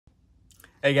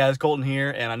Hey guys, Colton here,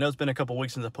 and I know it's been a couple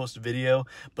weeks since I posted a video,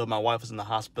 but my wife was in the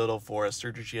hospital for a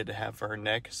surgery she had to have for her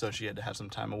neck, so she had to have some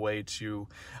time away to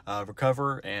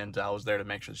recover, and I was there to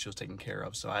make sure that she was taken care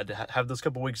of. So I had to have those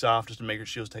couple weeks off just to make sure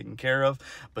she was taken care of.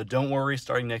 But don't worry,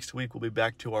 starting next week, we'll be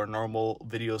back to our normal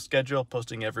video schedule,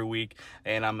 posting every week,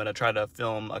 and I'm going to try to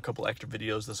film a couple extra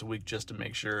videos this week just to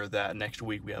make sure that next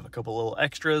week we have a couple little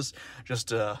extras just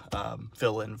to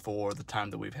fill in for the time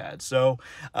that we've had. So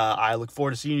I look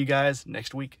forward to seeing you guys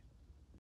next week.